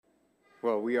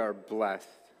Well, we are blessed.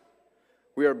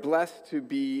 We are blessed to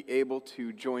be able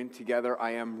to join together.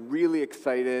 I am really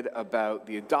excited about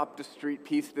the Adopt a Street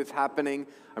piece that's happening.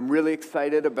 I'm really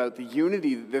excited about the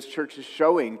unity that this church is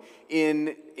showing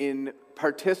in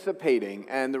participating,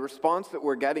 and the response that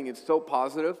we're getting is so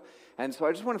positive. And so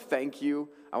I just want to thank you.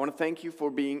 I want to thank you for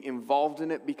being involved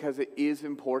in it because it is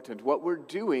important. What we're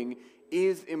doing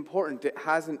is important. It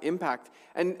has an impact.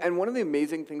 And one of the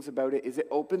amazing things about it is it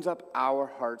opens up our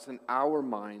hearts and our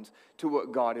minds to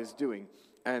what God is doing.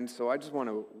 And so I just want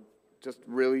to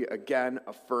really, again,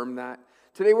 affirm that.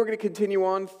 Today we're going to continue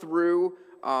on through,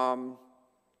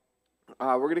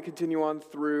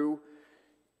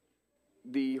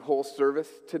 the whole service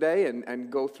today and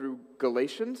go through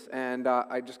Galatians. And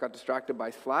I just got distracted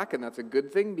by Slack, and that's a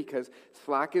good thing because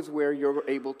Slack is where you're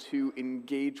able to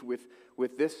engage with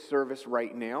this service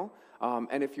right now.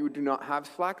 And if you do not have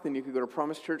Slack, then you can go to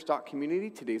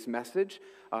promisechurch.community, today's message.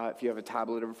 If you have a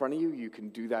tablet in front of you, you can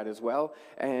do that as well.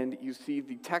 And you see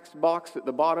the text box at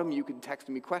the bottom. You can text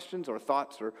me questions or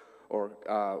thoughts or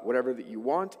whatever that you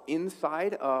want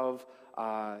inside of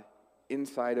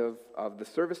the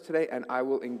service today, and I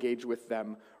will engage with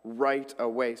them right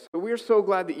away. So we are so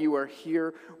glad that you are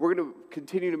here. We're going to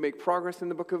continue to make progress in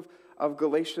the book of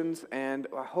Galatians, and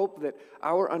I hope that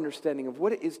our understanding of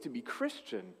what it is to be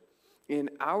Christian in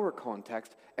our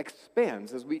context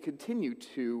expands as we continue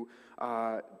to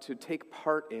take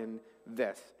part in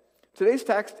this. Today's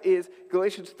text is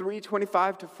Galatians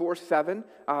 3:25 to 4:7.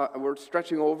 We're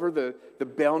stretching over the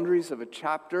boundaries of a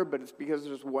chapter, but it's because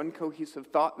there's one cohesive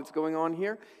thought that's going on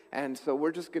here. And so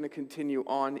we're just going to continue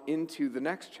on into the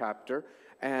next chapter.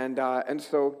 And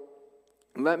so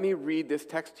let me read this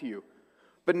text to you.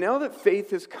 But now that faith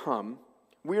has come,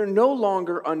 we are no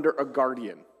longer under a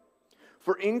guardian.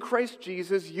 For in Christ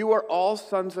Jesus, you are all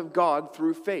sons of God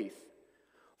through faith.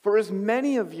 For as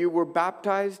many of you were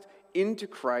baptized into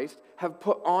Christ, have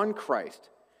put on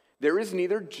Christ. There is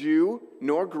neither Jew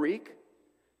nor Greek.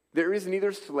 There is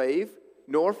neither slave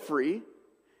nor free.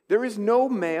 There is no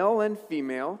male and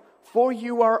female, for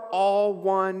you are all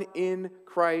one in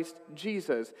Christ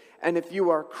Jesus. And if you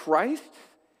are Christ's,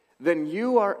 then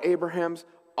you are Abraham's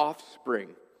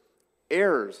offspring,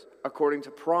 heirs according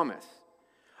to promise.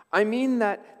 I mean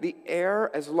that the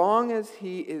heir, as long as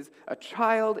he is a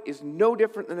child, is no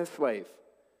different than a slave.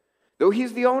 Though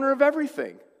he's the owner of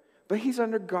everything, but he's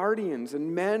under guardians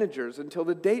and managers until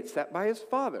the date set by his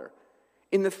father.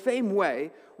 In the same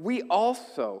way, we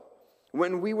also,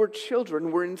 when we were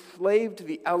children, were enslaved to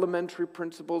the elementary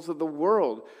principles of the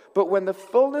world. But when the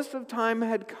fullness of time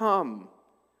had come,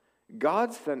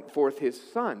 God sent forth his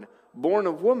Son, born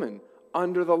of woman,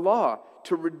 under the law,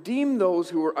 to redeem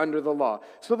those who were under the law,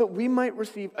 so that we might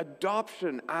receive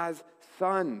adoption as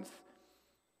sons.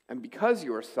 And because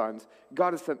you are sons,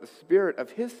 God has sent the Spirit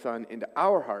of his Son into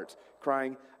our hearts,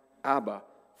 crying, Abba,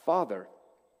 Father.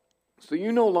 So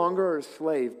you no longer are a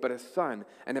slave, but a son.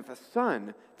 And if a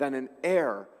son, then an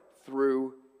heir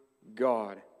through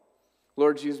God.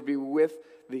 Lord Jesus, be with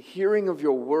the hearing of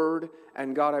your word.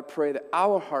 And God, I pray that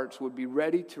our hearts would be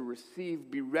ready to receive,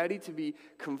 be ready to be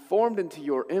conformed into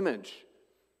your image.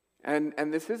 And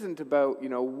this isn't about,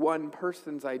 one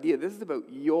person's idea. This is about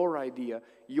your idea,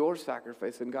 your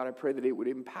sacrifice. And God, I pray that it would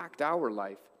impact our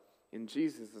life. In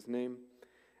Jesus' name,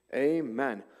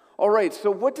 amen. All right,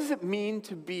 so what does it mean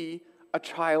to be a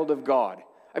child of God?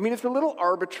 I mean, it's a little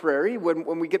arbitrary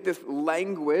when we get this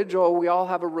language, we all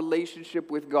have a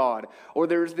relationship with God, or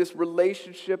there's this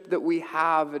relationship that we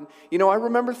have. And, I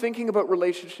remember thinking about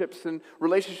relationships and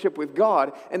relationship with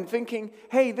God and thinking,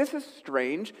 hey, this is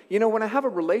strange. When I have a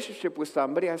relationship with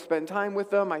somebody, I spend time with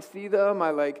them, I see them,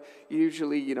 I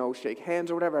usually, shake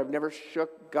hands or whatever. I've never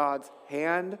shook God's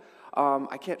hand.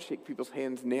 I can't shake people's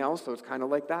hands now, so it's kind of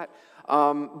like that.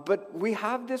 But we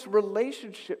have this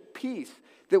relationship piece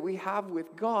that we have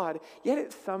with God, yet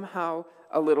it's somehow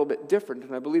a little bit different.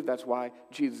 And I believe that's why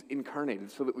Jesus incarnated,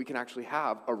 so that we can actually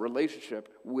have a relationship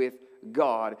with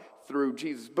God through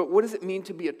Jesus. But what does it mean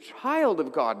to be a child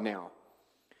of God now?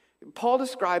 Paul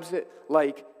describes it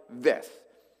like this.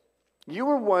 You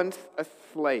were once a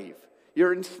slave.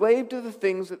 You're enslaved to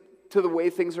the way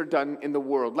things are done in the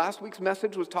world. Last week's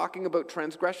message was talking about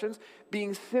transgressions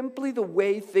being simply the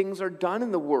way things are done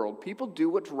in the world. People do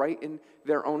what's right in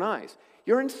their own eyes.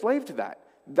 You're enslaved to that.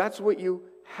 That's what you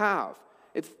have.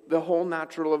 It's the whole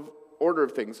natural order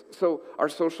of things. So our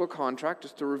social contract,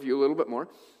 just to review a little bit more,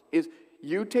 is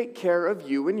you take care of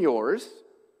you and yours.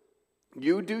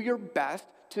 You do your best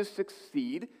to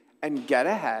succeed and get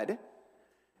ahead.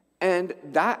 And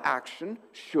that action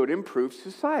should improve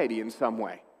society in some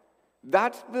way.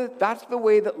 That's the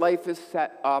way that life is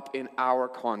set up in our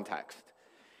context.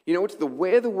 You know, it's the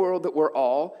way of the world that we're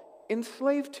all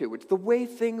enslaved to. It's the way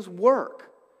things work.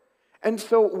 And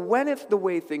so when it's the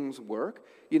way things work,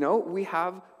 you know, we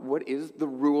have what is the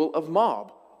rule of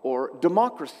mob or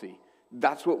democracy.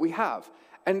 That's what we have.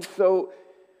 And so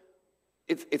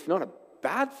it's not a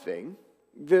bad thing.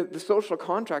 The social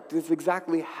contract is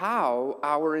exactly how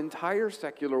our entire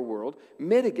secular world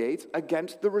mitigates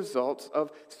against the results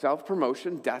of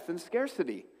self-promotion, death, and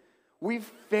scarcity.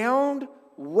 We've found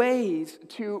ways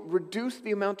to reduce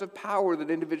the amount of power that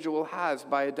individual has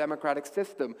by a democratic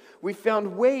system. We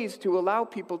found ways to allow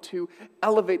people to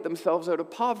elevate themselves out of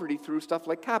poverty through stuff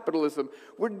like capitalism.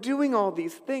 We're doing all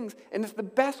these things, and it's the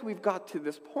best we've got to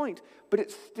this point, but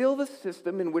it's still the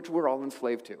system in which we're all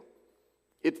enslaved to.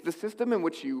 It's the system in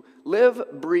which you live,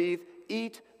 breathe,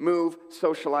 eat, move,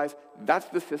 socialize. That's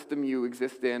the system you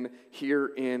exist in here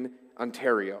in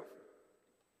Ontario.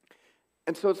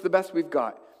 And so it's the best we've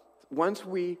got. Once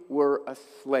we were a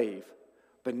slave,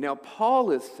 but now Paul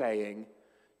is saying,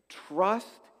 trust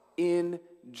in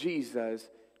Jesus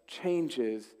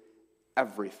changes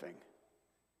everything.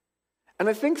 And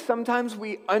I think sometimes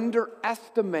we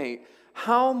underestimate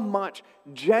how much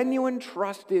genuine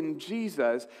trust in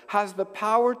Jesus has the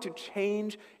power to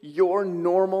change your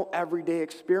normal everyday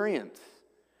experience.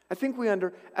 I think we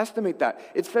underestimate that.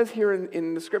 It says here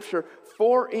in the scripture,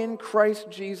 for in Christ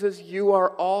Jesus you are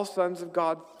all sons of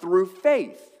God through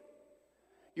faith.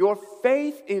 Your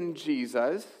faith in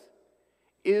Jesus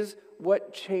is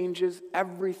what changes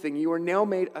everything. You are now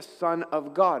made a son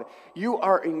of God. You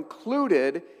are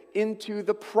included into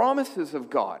the promises of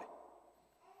God.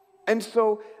 And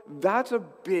so that's a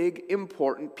big,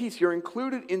 important piece. You're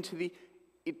included into the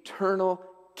eternal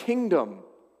kingdom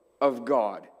of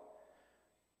God.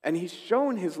 And he's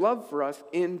shown his love for us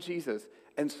in Jesus.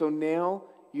 And so now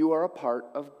you are a part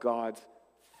of God's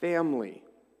family.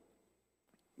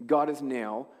 God is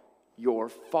now your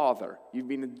Father. You've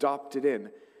been adopted in.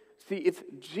 See, it's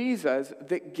Jesus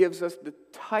that gives us the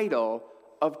title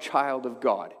of child of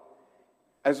God.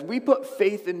 As we put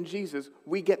faith in Jesus,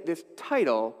 we get this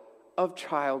title of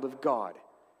child of God.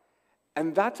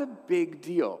 And that's a big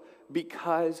deal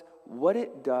because what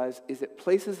it does is it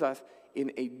places us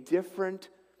in a different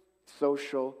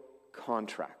social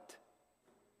contract.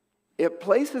 It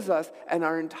places us and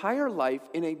our entire life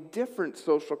in a different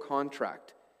social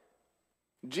contract.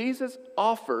 Jesus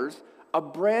offers a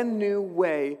brand new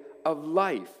way of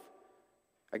life.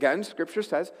 Again, Scripture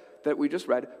says that we just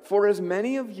read, for as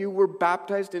many of you were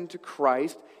baptized into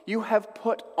Christ, you have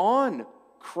put on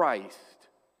Christ.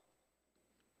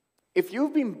 If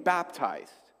you've been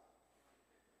baptized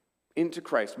into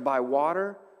Christ by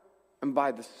water and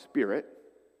by the Spirit,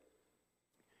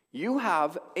 you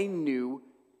have a new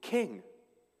king.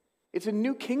 It's a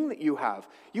new king that you have.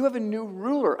 You have a new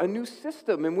ruler, a new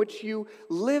system in which you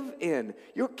live in.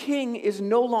 Your king is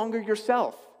no longer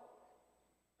yourself.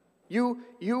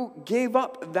 You gave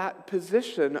up that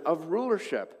position of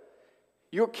rulership.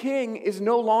 Your king is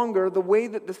no longer the way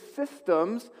that the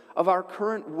systems of our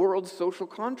current world's social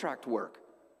contract work.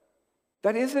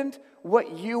 That isn't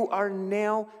what you are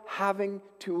now having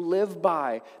to live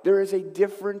by. There is a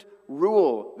different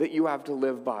rule that you have to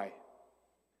live by.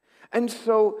 And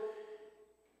so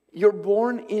you're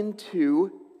born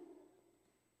into,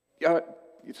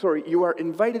 you are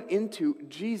invited into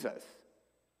Jesus,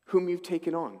 whom you've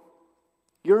taken on.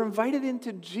 You're invited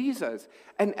into Jesus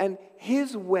and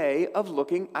his way of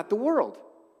looking at the world.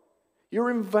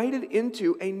 You're invited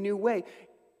into a new way.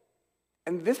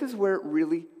 And this is where it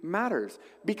really matters.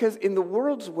 Because in the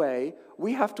world's way,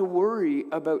 we have to worry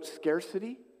about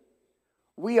scarcity.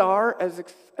 We are,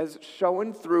 as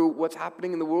shown through what's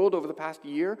happening in the world over the past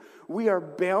year, we are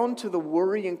bound to the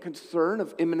worry and concern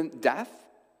of imminent death.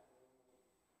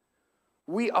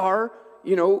 We are,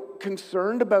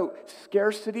 concerned about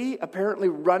scarcity. Apparently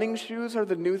running shoes are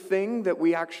the new thing that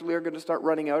we actually are going to start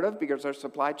running out of because our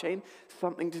supply chain,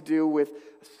 something to do with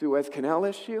a Suez Canal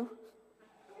issue.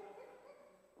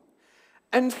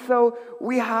 And so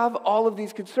we have all of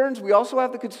these concerns. We also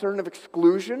have the concern of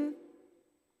exclusion.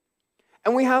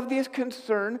 And we have this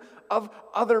concern of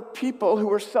other people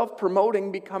who are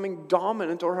self-promoting, becoming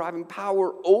dominant or having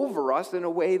power over us in a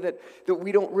way that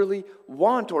we don't really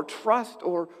want or trust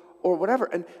or whatever.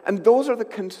 And those are the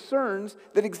concerns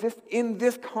that exist in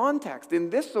this context, in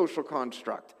this social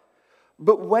construct.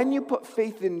 But when you put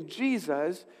faith in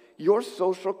Jesus, your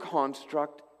social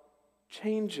construct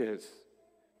changes.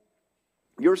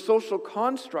 Your social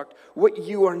construct, what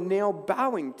you are now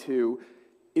bowing to,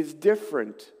 is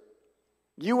different.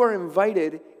 You are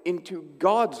invited into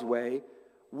God's way,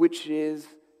 which is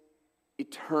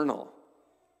eternal.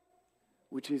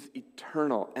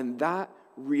 And that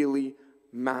really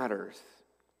matters.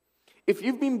 If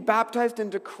you've been baptized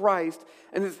into Christ,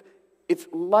 and it's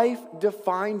life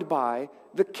defined by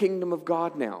the kingdom of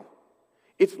God now.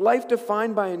 It's life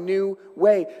defined by a new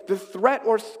way. The threat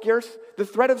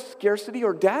of scarcity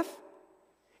or death,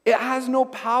 it has no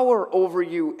power over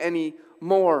you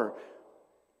anymore.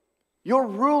 Your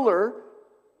ruler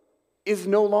is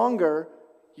no longer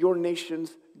your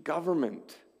nation's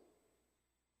government.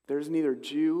 There's neither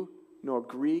Jew, nor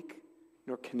Greek,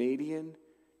 nor Canadian,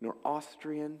 nor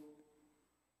Austrian.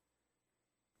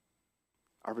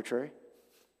 Arbitrary.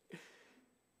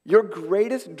 Your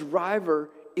greatest driver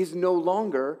is no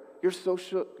longer your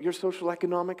social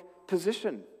economic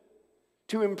position.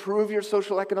 To improve your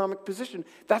social economic position,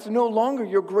 that's no longer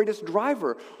your greatest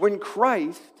driver when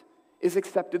Christ is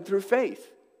accepted through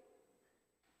faith.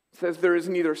 It says there is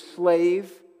neither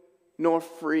slave nor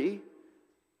free,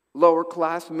 lower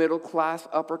class, middle class,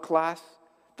 upper class.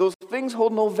 Those things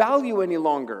hold no value any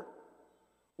longer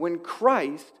when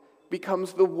Christ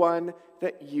becomes the one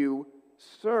that you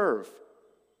serve.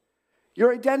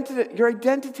 Your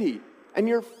identity and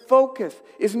your focus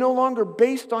is no longer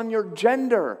based on your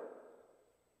gender.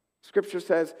 Scripture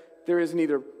says there is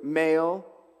neither male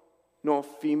nor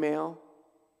female.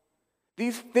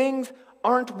 These things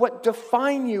aren't what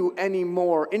define you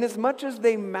anymore. Inasmuch as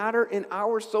they matter in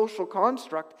our social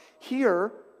construct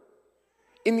here,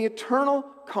 in the eternal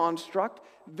construct,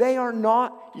 they are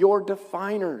not your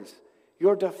definers.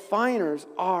 Your definers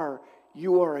are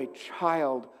you are a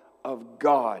child of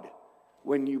God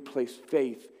when you place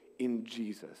faith in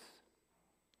Jesus.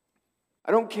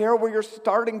 I don't care where your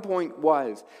starting point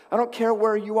was. I don't care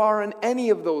where you are in any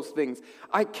of those things.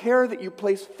 I care that you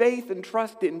place faith and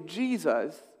trust in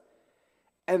Jesus,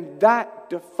 and that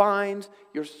defines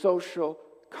your social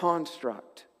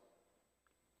construct.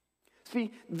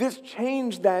 See, this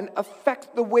change then affects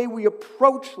the way we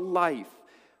approach life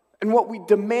and what we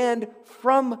demand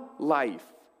from life.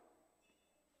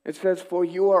 It says, "For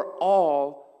you are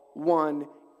all one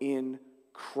in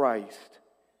Christ."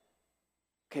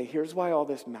 Okay, here's why all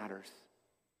this matters.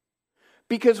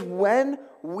 Because when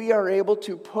we are able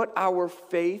to put our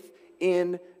faith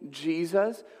in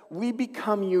Jesus, we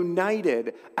become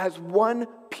united as one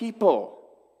people.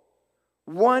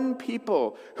 One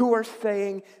people who are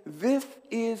saying, this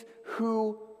is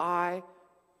who I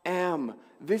am.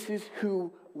 This is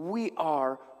who we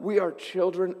are. We are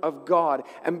children of God.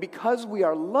 And because we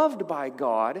are loved by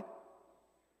God,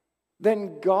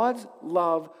 then God's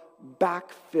love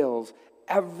backfills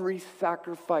every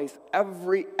sacrifice,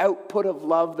 every output of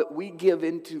love that we give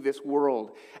into this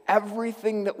world.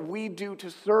 Everything that we do to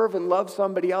serve and love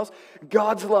somebody else,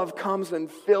 God's love comes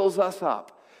and fills us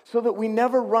up so that we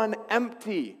never run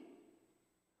empty.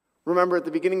 Remember at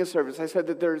the beginning of service, I said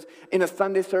that in a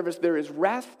Sunday service, there is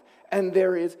rest and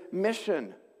there is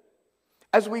mission.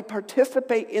 As we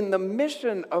participate in the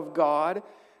mission of God,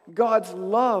 God's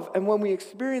love, and when we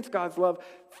experience God's love,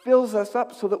 fills us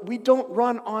up so that we don't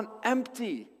run on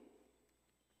empty.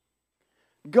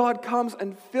 God comes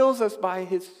and fills us by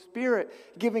His Spirit,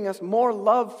 giving us more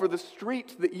love for the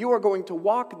streets that you are going to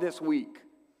walk this week.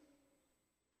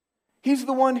 He's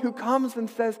the one who comes and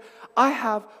says, I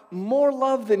have more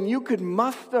love than you could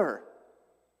muster.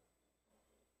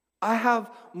 I have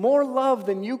more love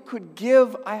than you could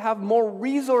give. I have more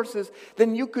resources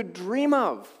than you could dream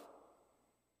of.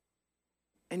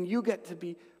 And you get to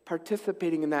be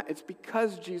participating in that. It's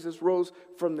because Jesus rose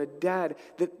from the dead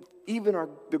that even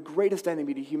the greatest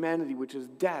enemy to humanity, which is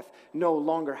death, no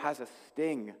longer has a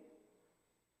sting.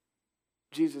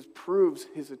 Jesus proves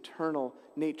His eternal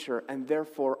nature and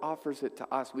therefore offers it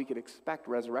to us. We could expect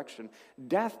resurrection.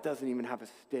 Death doesn't even have a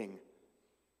sting.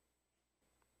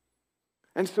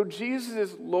 And so Jesus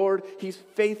is Lord. He's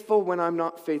faithful when I'm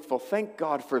not faithful. Thank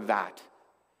God for that.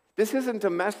 This isn't a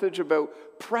message about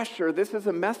pressure. This is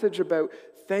a message about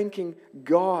thanking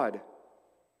God.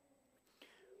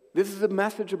 This is a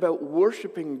message about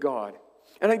worshiping God.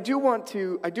 And I do want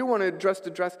to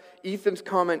address Ethan's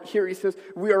comment here. He says,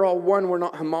 we are all one, we're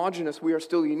not homogenous, we are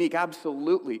still unique.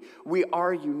 Absolutely. We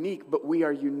are unique, but we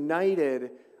are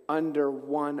united under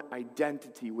one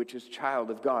identity, which is child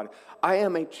of God. I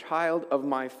am a child of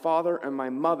my father and my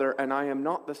mother, and I am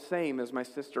not the same as my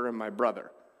sister and my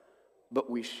brother. But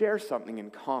we share something in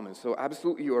common. So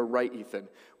absolutely you are right, Ethan.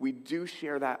 We do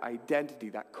share that identity,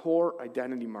 that core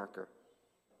identity marker.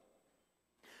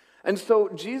 And so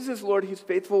Jesus is Lord. He's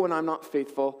faithful when I'm not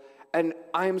faithful. And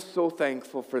I am so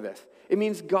thankful for this. It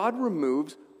means God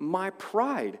removes my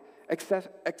pride,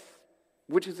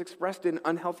 which is expressed in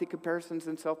unhealthy comparisons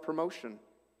and self-promotion.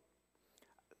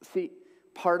 See,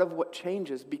 part of what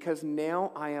changes, because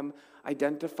now I am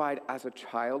identified as a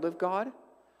child of God.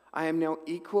 I am now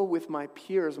equal with my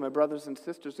peers, my brothers and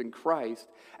sisters in Christ,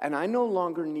 and I no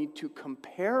longer need to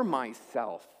compare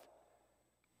myself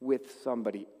with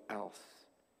somebody else.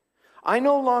 I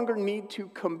no longer need to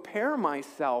compare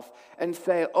myself and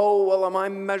say, oh, well, am I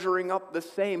measuring up the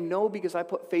same? No, because I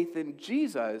put faith in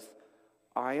Jesus,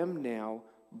 I am now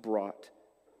brought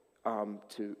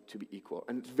to be equal.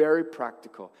 And it's very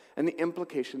practical. And the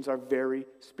implications are very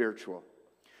spiritual.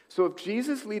 So if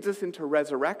Jesus leads us into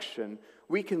resurrection,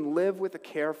 we can live with a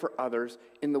care for others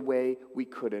in the way we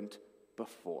couldn't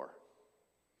before.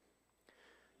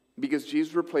 Because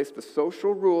Jesus replaced the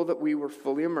social rule that we were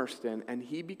fully immersed in, and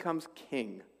he becomes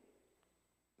king.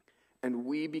 And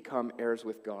we become heirs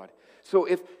with God. So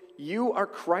if you are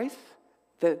Christ,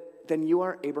 then you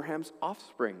are Abraham's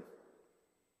offspring.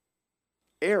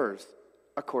 Heirs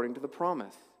according to the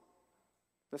promise.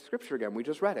 The scripture again, we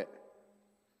just read it.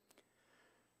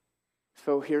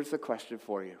 So here's the question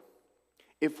for you.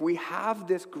 If we have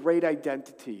this great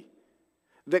identity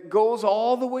that goes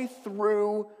all the way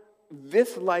through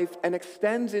this life and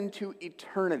extends into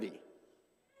eternity,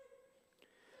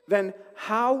 then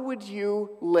how would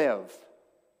you live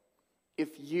if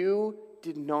you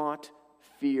did not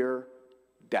fear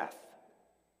death?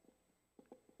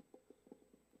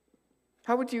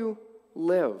 How would you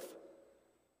live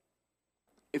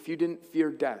if you didn't fear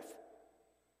death?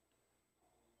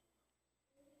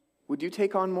 Would you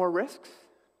take on more risks?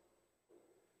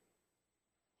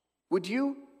 Would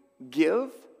you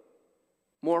give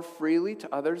more freely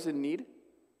to others in need?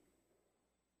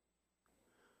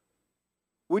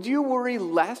 Would you worry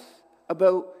less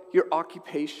about your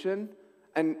occupation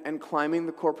and climbing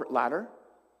the corporate ladder?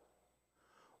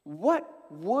 What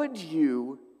would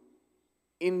you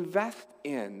invest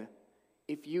in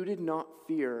if you did not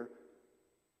fear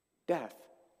death?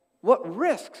 What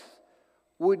risks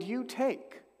would you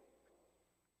take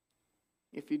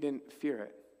if you didn't fear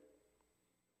it?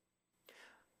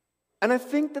 And I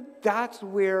think that that's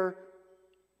where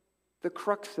the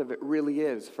crux of it really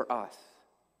is for us.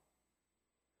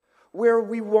 Where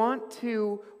we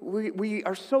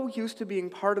are so used to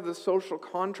being part of the social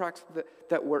contracts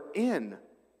that we're in.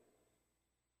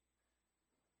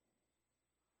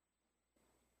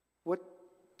 What,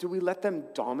 do we let them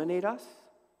dominate us?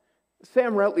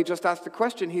 Sam Routley just asked the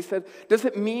question. He said, does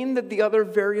it mean that the other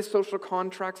various social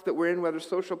contracts that we're in, whether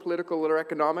social, political, or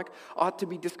economic, ought to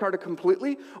be discarded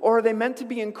completely? Or are they meant to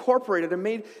be incorporated and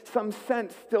made some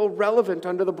sense still relevant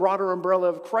under the broader umbrella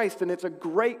of Christ? And it's a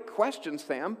great question,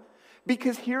 Sam,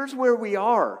 because here's where we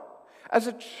are. As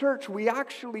a church, we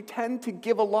actually tend to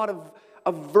give a lot of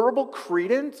verbal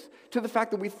credence to the fact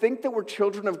that we think that we're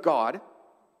children of God.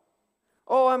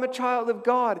 Oh, I'm a child of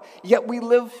God. Yet we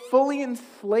live fully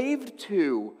enslaved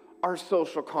to our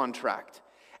social contract.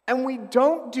 And we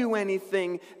don't do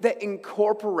anything that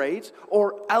incorporates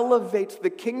or elevates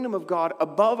the kingdom of God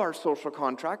above our social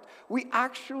contract. We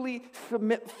actually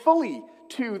submit fully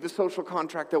to the social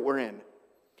contract that we're in.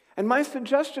 And my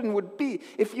suggestion would be,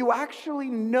 if you actually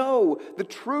know the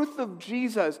truth of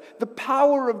Jesus, the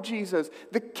power of Jesus,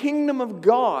 the kingdom of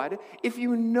God, if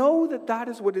you know that that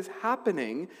is what is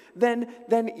happening, then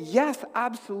yes,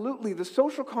 absolutely, the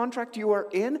social contract you are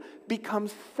in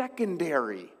becomes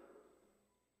secondary.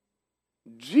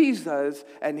 Jesus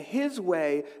and his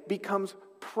way becomes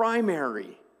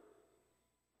primary.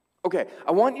 Okay,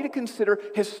 I want you to consider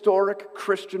historic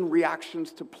Christian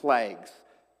reactions to plagues.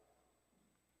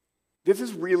 This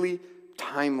is really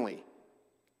timely.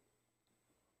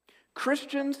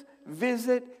 Christians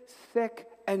visit sick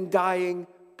and dying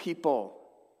people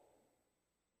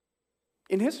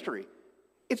in history.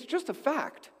 It's just a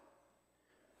fact.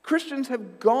 Christians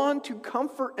have gone to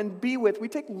comfort and be with. We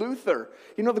take Luther,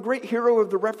 the great hero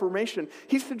of the Reformation.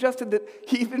 He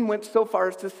even went so far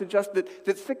as to suggest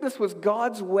that sickness was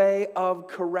God's way of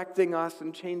correcting us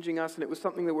and changing us, and it was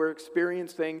something that we're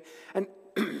experiencing. And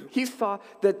he saw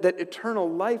that eternal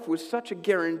life was such a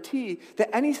guarantee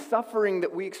that any suffering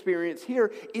that we experience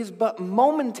here is but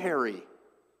momentary.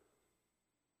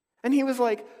 And he was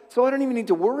like, so I don't even need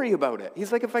to worry about it.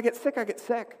 He's like, if I get sick, I get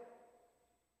sick.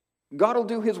 God will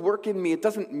do his work in me. It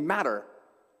doesn't matter.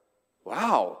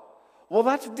 Wow. Well,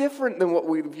 that's different than what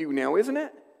we view now, isn't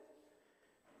it?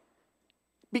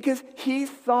 Because he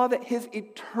saw that his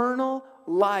eternal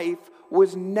life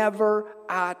was never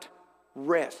at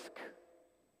risk.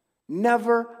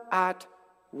 Never at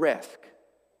risk.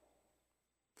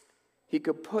 He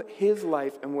could put his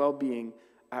life and well-being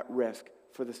at risk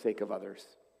for the sake of others.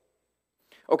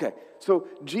 Okay, so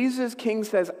Jesus King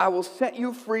says, I will set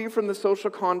you free from the social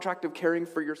contract of caring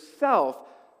for yourself.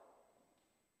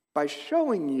 by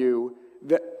showing you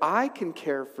that I can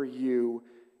care for you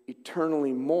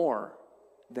eternally more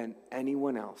than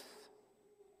anyone else.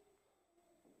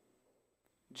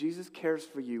 Jesus cares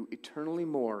for you eternally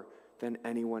more than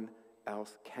anyone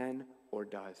else can or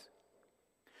does.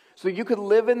 So you could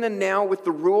live in the now with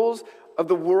the rules of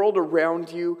the world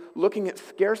around you, looking at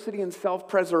scarcity and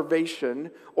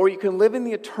self-preservation, or you can live in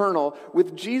the eternal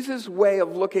with Jesus' way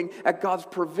of looking at God's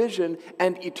provision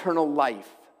and eternal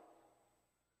life.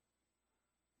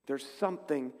 There's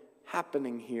something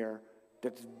happening here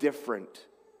that's different.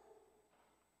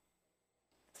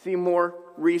 See, more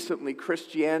recently,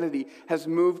 Christianity has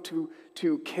moved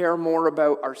to care more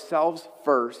about ourselves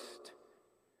first,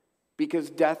 because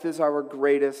death is our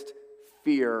greatest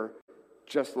fear,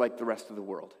 just like the rest of the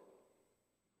world.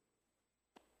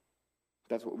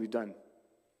 That's what we've done.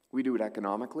 We do it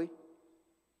economically.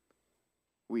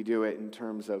 We do it in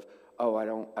terms of, I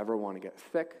don't ever want to get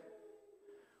sick.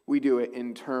 We do it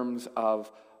in terms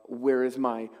of, where is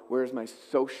my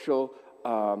social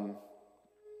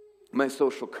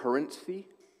currency?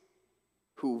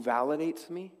 Who validates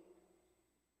me?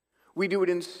 We do it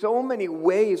in so many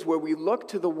ways where we look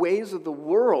to the ways of the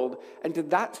world and to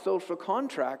that social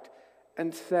contract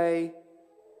and say,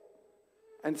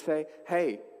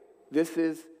 hey, this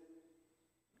is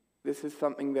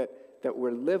something that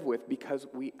we live with because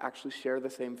we actually share the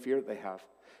same fear that they have.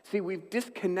 See, we've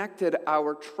disconnected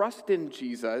our trust in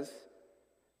Jesus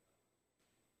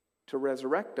to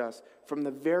resurrect us from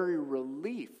the very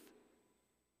relief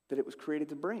that it was created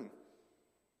to bring.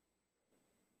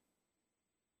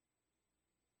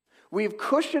 We've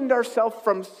cushioned ourselves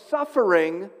from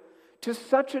suffering to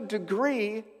such a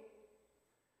degree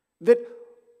that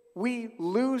we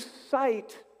lose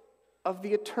sight of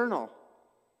the eternal.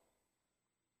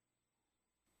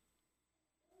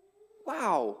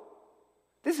 Wow,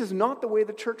 this is not the way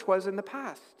the church was in the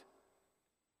past.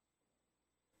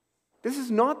 This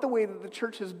is not the way that the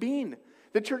church has been.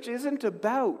 The church isn't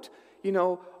about,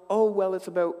 it's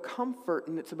about comfort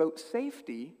and it's about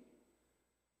safety.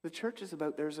 The church is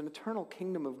about there's an eternal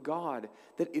kingdom of God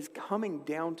that is coming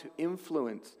down to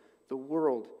influence the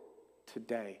world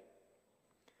today.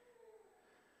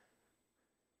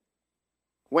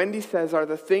 Wendy says, are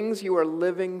the things you are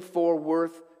living for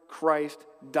worth Christ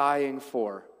dying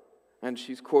for? And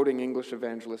she's quoting English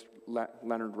evangelist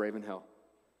Leonard Ravenhill.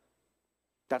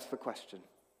 That's the question.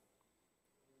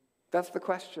 That's the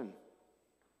question.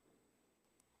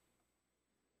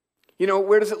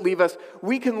 Where does it leave us?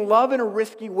 We can love in a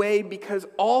risky way because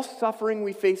all suffering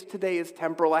we face today is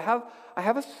temporal. I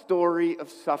have a story of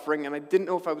suffering, and I didn't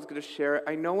know if I was going to share it.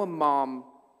 I know a mom,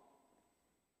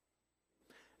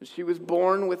 and she was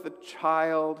born with a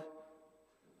child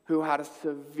who had a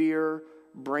severe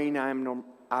brain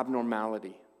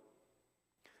abnormality.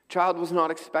 Child was not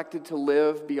expected to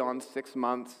live beyond 6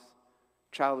 months.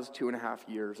 Child is 2.5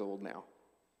 years old now.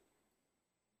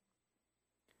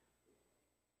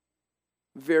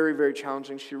 Very, very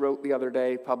challenging. She wrote the other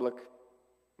day, public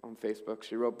on Facebook,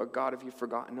 she wrote, "But God, have you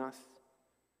forgotten us?"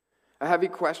 A heavy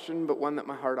question, but one that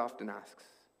my heart often asks.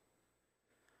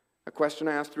 A question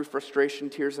I ask through frustration,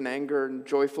 tears, and anger, and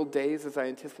joyful days as I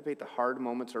anticipate the hard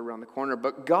moments are around the corner.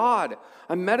 But God,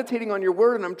 I'm meditating on your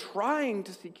word, and I'm trying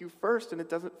to seek you first, and it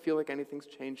doesn't feel like anything's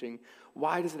changing.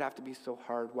 Why does it have to be so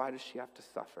hard? Why does she have to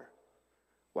suffer?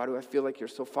 Why do I feel like you're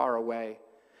so far away?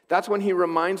 That's when he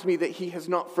reminds me that he has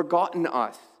not forgotten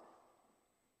us.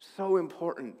 So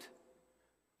important.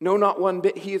 No, not one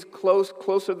bit. He is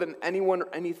closer than anyone or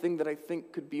anything that I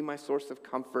think could be my source of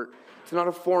comfort. It's not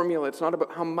a formula. It's not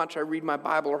about how much I read my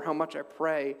Bible or how much I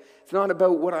pray. It's not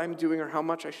about what I'm doing or how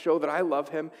much I show that I love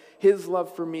him. His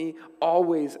love for me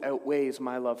always outweighs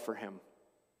my love for him.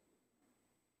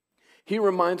 He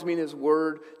reminds me in his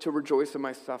word to rejoice in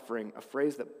my suffering, a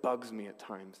phrase that bugs me at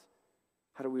times.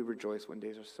 How do we rejoice when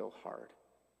days are so hard?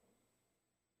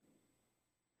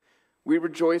 We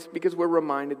rejoice because we're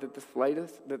reminded that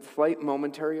the slight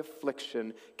momentary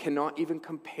affliction cannot even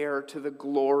compare to the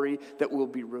glory that will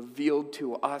be revealed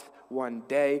to us one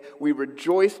day. We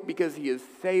rejoice because he has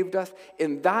saved us,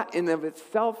 and that in of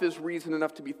itself is reason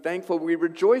enough to be thankful. We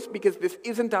rejoice because this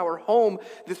isn't our home.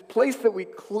 This place that we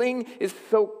cling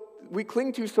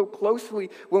to so closely,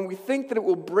 when we think that it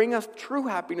will bring us true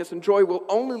happiness and joy, will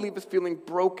only leave us feeling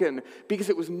broken because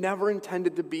it was never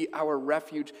intended to be our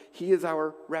refuge. He is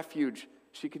our refuge.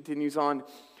 She continues on.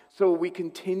 So we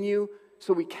can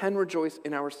rejoice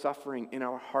in our suffering, in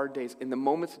our hard days, in the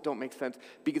moments that don't make sense,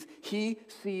 because he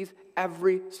sees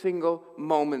every single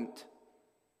moment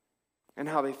and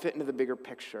how they fit into the bigger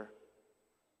picture.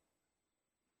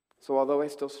 So although I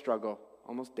still struggle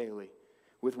almost daily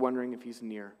with wondering if he's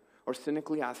near, or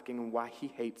cynically asking him why he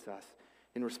hates us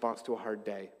in response to a hard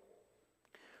day.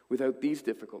 Without these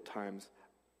difficult times,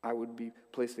 I would be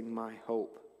placing my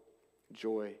hope,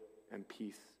 joy, and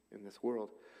peace in this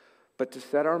world. But to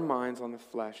set our minds on the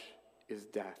flesh is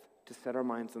death. To set our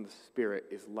minds on the Spirit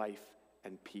is life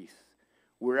and peace.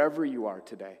 Wherever you are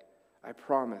today, I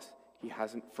promise he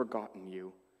hasn't forgotten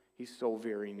you. He's so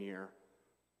very near.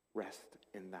 Rest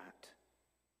in that.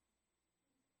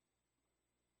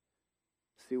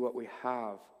 See, what we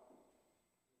have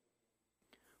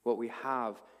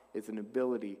is an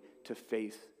ability to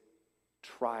face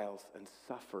trials and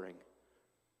suffering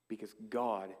because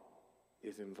God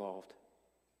is involved.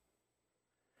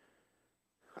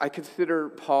 I consider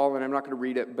Paul, and I'm not going to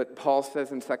read it, but Paul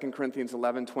says in 2 Corinthians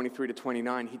 11, 23 to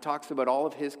 29, he talks about all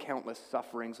of his countless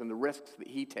sufferings and the risks that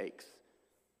he takes.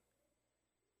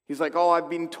 He's like, oh, I've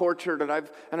been tortured and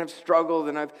I've struggled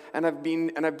and I've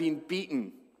been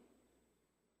beaten.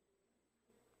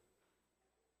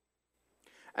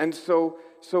 And so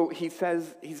he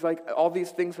says, he's like, all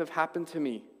these things have happened to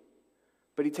me,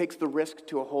 but he takes the risk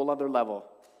to a whole other level.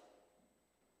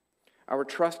 Our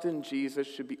trust in Jesus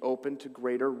should be open to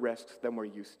greater risks than we're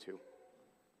used to.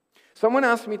 Someone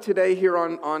asked me today here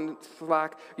on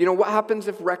Slack, what happens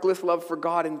if reckless love for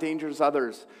God endangers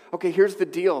others? Okay, here's the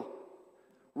deal.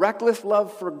 Reckless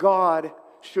love for God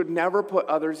should never put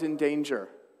others in danger.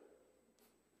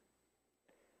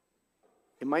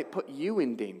 It might put you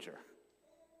in danger,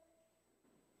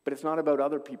 but it's not about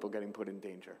other people getting put in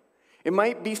danger. It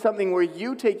might be something where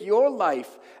you take your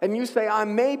life and you say, I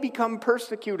may become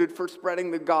persecuted for spreading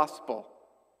the gospel.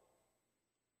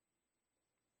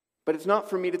 But it's not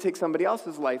for me to take somebody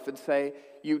else's life and say,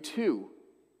 you too.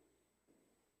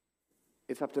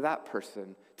 It's up to that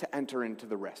person to enter into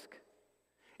the risk.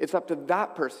 It's up to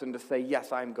that person to say,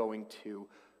 yes, I'm going to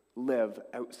live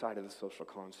outside of the social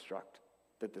construct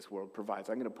that this world provides.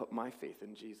 I'm going to put my faith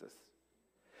in Jesus.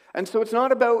 And so it's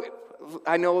not about,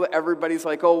 I know that everybody's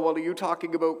like, oh, well, are you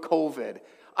talking about COVID?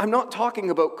 I'm not talking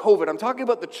about COVID. I'm talking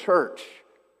about the church.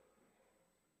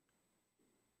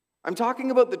 I'm talking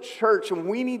about the church, and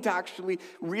we need to actually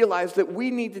realize that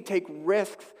we need to take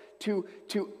risks to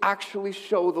actually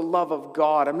show the love of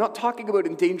God. I'm not talking about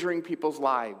endangering people's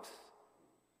lives.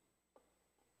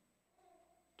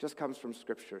 It just comes from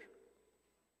Scripture.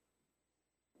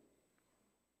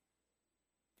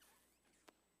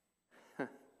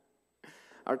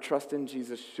 Our trust in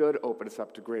Jesus should open us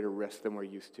up to greater risk than we're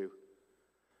used to.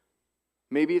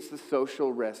 Maybe it's the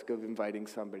social risk of inviting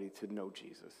somebody to know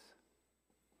Jesus.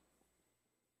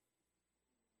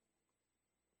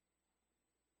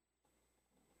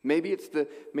 Maybe it's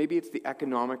the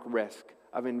economic risk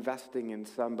of investing in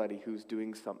somebody who's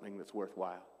doing something that's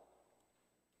worthwhile.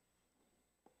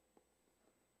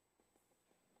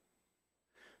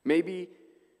 Maybe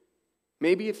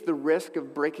it's the risk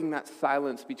of breaking that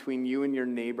silence between you and your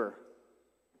neighbor.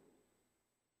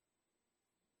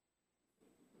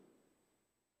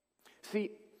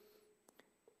 See,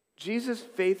 Jesus'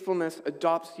 faithfulness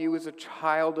adopts you as a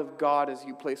child of God as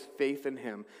you place faith in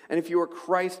him. And if you are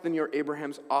Christ, then you're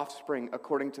Abraham's offspring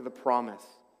according to the promise.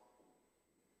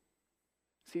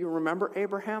 See, you remember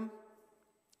Abraham?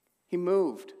 He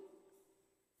moved.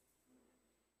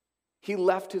 He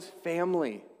left his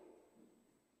family.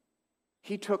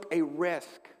 He took a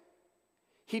risk.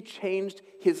 He changed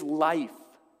his life.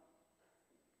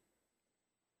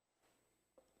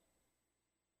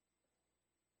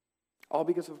 All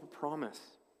because of a promise.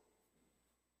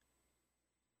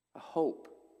 A hope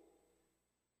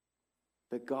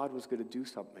that God was going to do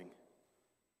something.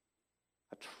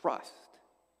 A trust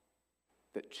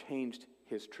that changed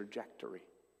his trajectory.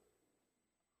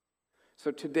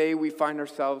 So today we find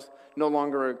ourselves no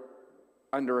longer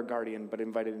under a guardian, but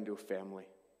invited into a family.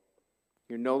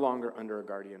 You're no longer under a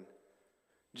guardian.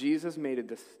 Jesus made a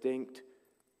distinct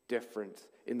difference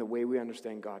in the way we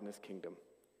understand God and his kingdom.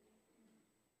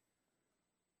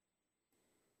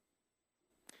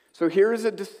 So here's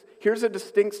a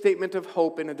distinct statement of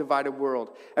hope in a divided world.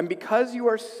 And because you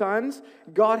are sons,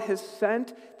 God has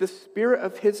sent the Spirit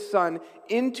of his Son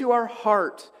into our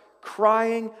hearts,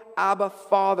 crying, Abba,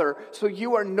 Father. So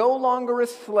you are no longer a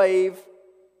slave,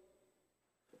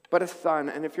 but a son.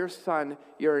 And if you're a son,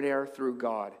 you're an heir through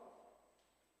God.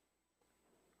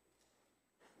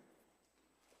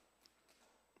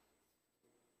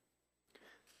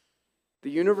 The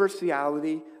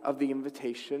universality of the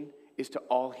invitation is to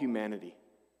all humanity.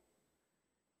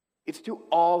 It's to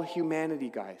all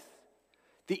humanity, guys.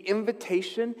 The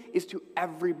invitation is to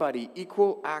everybody,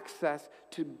 equal access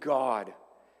to God.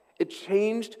 It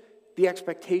changed the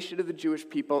expectation of the Jewish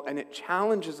people, and it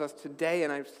challenges us today.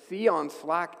 And I see on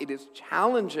Slack, it is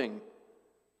challenging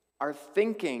our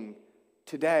thinking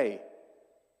today.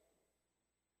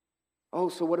 Oh,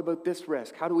 so what about this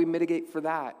risk? How do we mitigate for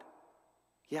that?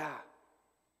 Yeah,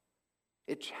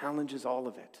 it challenges all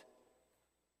of it.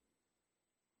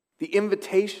 The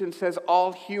invitation says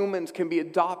all humans can be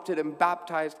adopted and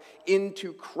baptized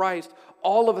into Christ.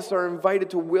 All of us are invited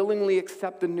to willingly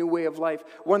accept a new way of life,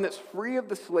 one that's free of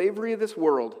the slavery of this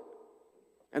world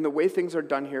and the way things are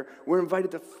done here. We're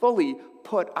invited to fully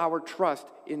put our trust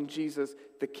in Jesus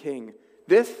the King.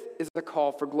 This is a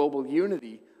call for global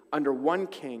unity under one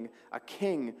king, a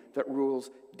king that rules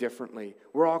differently.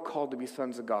 We're all called to be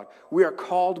sons of God. We are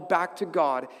called back to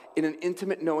God in an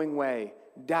intimate, knowing way.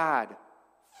 Dad,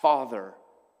 Father,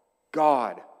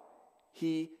 God,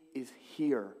 He is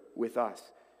here with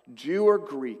us. Jew or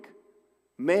Greek,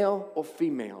 male or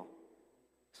female,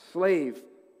 slave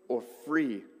or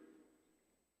free.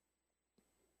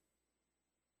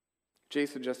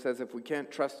 Jason just says, if we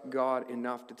can't trust God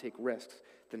enough to take risks,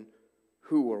 then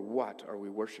who or what are we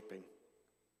worshiping?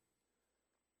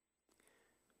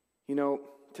 You know,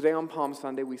 today on Palm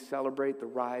Sunday, we celebrate the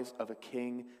rise of a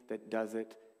king that does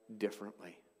it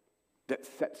differently, that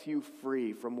sets you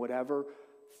free from whatever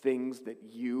things that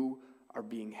you are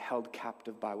being held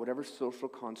captive by, whatever social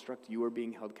construct you are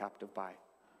being held captive by.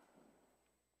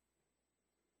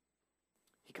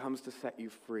 He comes to set you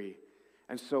free.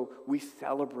 And so we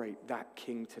celebrate that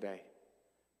king today.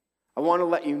 I want to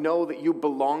let you know that you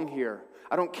belong here.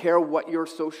 I don't care what your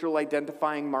social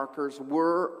identifying markers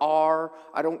were, are.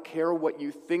 I don't care what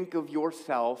you think of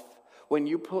yourself. When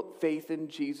you put faith in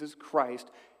Jesus Christ,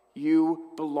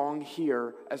 you belong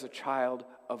here as a child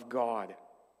of God.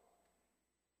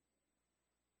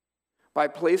 By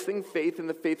placing faith in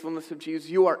the faithfulness of Jesus,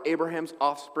 you are Abraham's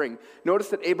offspring. Notice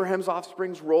that Abraham's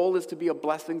offspring's role is to be a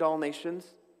blessing to all nations.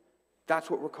 That's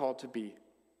what we're called to be.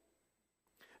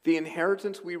 The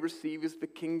inheritance we receive is the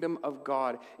kingdom of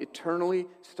God, eternally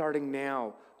starting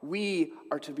now. We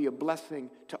are to be a blessing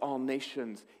to all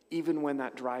nations, even when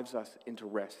that drives us into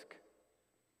risk.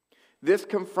 This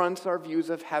confronts our views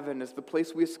of heaven as the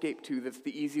place we escape to that's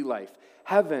the easy life.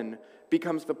 Heaven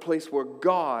becomes the place where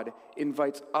God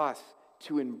invites us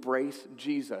to embrace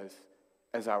Jesus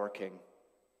as our King.